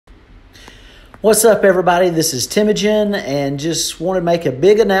What's up, everybody? This is Temujin, and just want to make a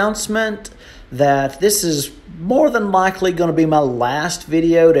big announcement that this is more than likely going to be my last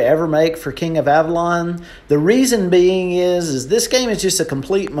video to ever make for King of Avalon. The reason being is this game is just a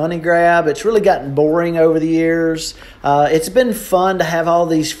complete money grab. It's really gotten boring over the years. It's been fun to have all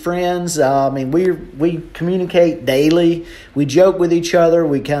these friends. We communicate daily. We joke with each other.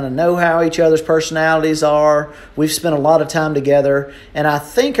 We kind of know how each other's personalities are. We've spent a lot of time together, and I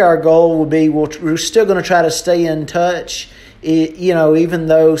think our goal will be we're still going to try to stay in touch. Even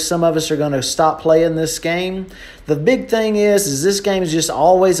though some of us are going to stop playing this game. The big thing is this game is just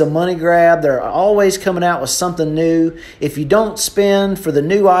always a money grab. They're always coming out with something new. If you don't spend for the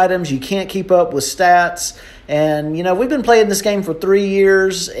new items, you can't keep up with stats. And, we've been playing this game for 3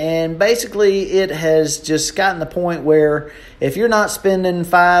 years, and basically it has just gotten the point where if you're not spending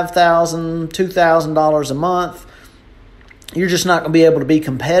 $5,000, $2,000 a month, you're just not going to be able to be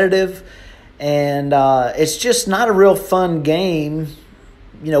competitive. And it's just not a real fun game.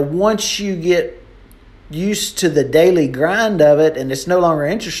 Once you get used to the daily grind of it and it's no longer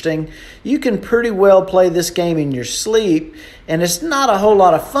interesting, you can pretty well play this game in your sleep. And it's not a whole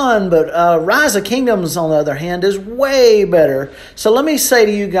lot of fun, but Rise of Kingdoms, on the other hand, is way better. So let me say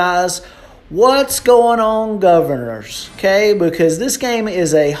to you guys, what's going on, governors? Okay, because this game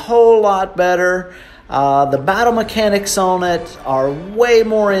is a whole lot better. The battle mechanics on it are way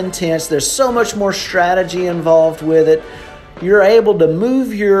more intense. There's so much more strategy involved with it. You're able to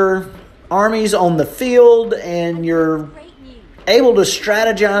move your armies on the field, and you're able to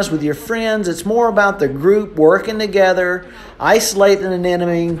strategize with your friends. It's more about the group working together, isolating an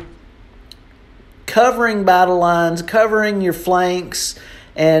enemy, covering battle lines, covering your flanks,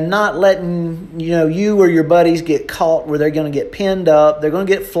 and not letting you or your buddies get caught where they're going to get pinned up. They're going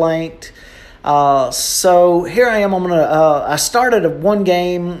to get flanked. So here I am. I started one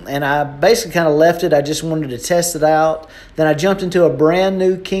game and I basically kind of left it. I just wanted to test it out. Then I jumped into a brand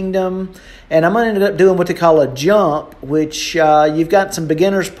new kingdom, and I'm going to end up doing what they call a jump, which you've got some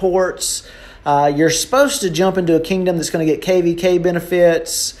beginner's ports. You're supposed to jump into a kingdom that's going to get KVK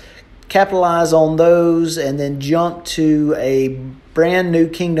benefits, capitalize on those, and then jump to a brand new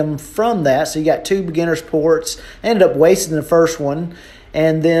kingdom from that. So you got 2 beginner's ports. I ended up wasting the first one.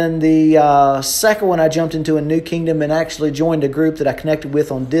 And then the second one, I jumped into a new kingdom and actually joined a group that I connected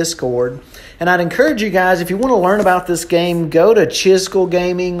with on Discord. And I'd encourage you guys, if you want to learn about this game, go to Chisel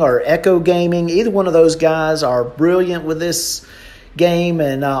Gaming or Echo Gaming. Either one of those guys are brilliant with this game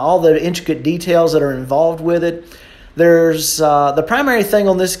and all the intricate details that are involved with it. There's the primary thing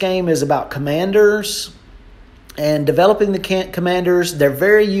on this game is about commanders and developing the commanders. They're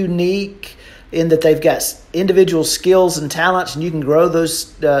very unique in that they've got individual skills and talents, and you can grow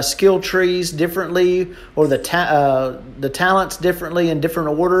those skill trees differently, or the talents differently in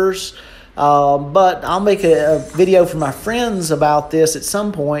different orders. But I'll make a video for my friends about this at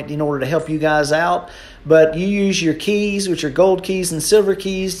some point in order to help you guys out. But you use your keys, which are gold keys and silver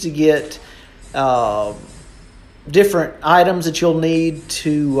keys, to get different items that you'll need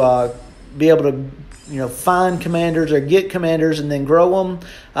to be able to find commanders or get commanders and then grow them.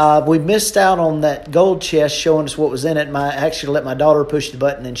 We missed out on that gold chest showing us what was in it. I actually let my daughter push the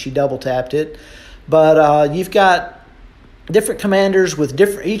button and she double tapped it. But you've got different commanders with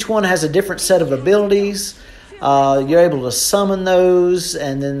each one has a different set of abilities. You're able to summon those,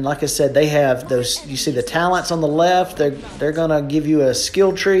 and then, like I said, they have those. You see the talents on the left. They're going to give you a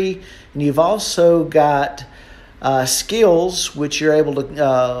skill tree, and you've also got skills which you're able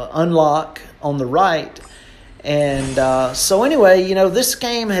to unlock on the right. And so anyway, this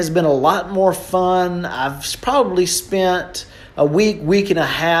game has been a lot more fun. I've probably spent a week and a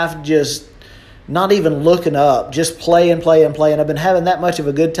half just not even looking up, just playing. I've been having that much of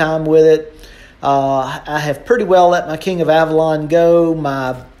a good time with it. I have pretty well let my King of Avalon go.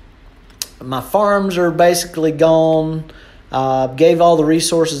 My farms are basically gone. Gave all the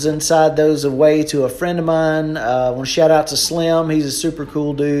resources inside those away to a friend of mine. I want to shout out to Slim. He's a super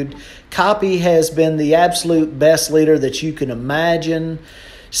cool dude. Copy has been the absolute best leader that you can imagine.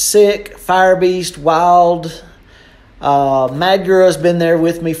 Sick, Fire Beast, Wild. Madgura's been there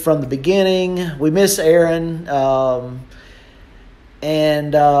with me from the beginning. We miss Aaron.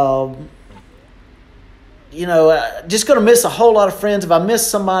 Just going to miss a whole lot of friends. If I miss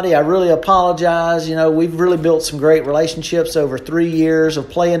somebody, I really apologize. We've really built some great relationships over 3 years of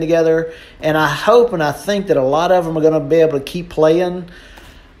playing together. And I hope and I think that a lot of them are going to be able to keep playing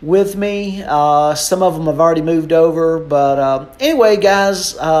with me. Some of them have already moved over. But anyway,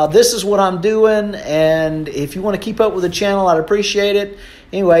 guys, this is what I'm doing. And if you want to keep up with the channel, I'd appreciate it.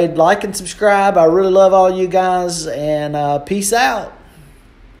 Anyway, like and subscribe. I really love all you guys. And peace out.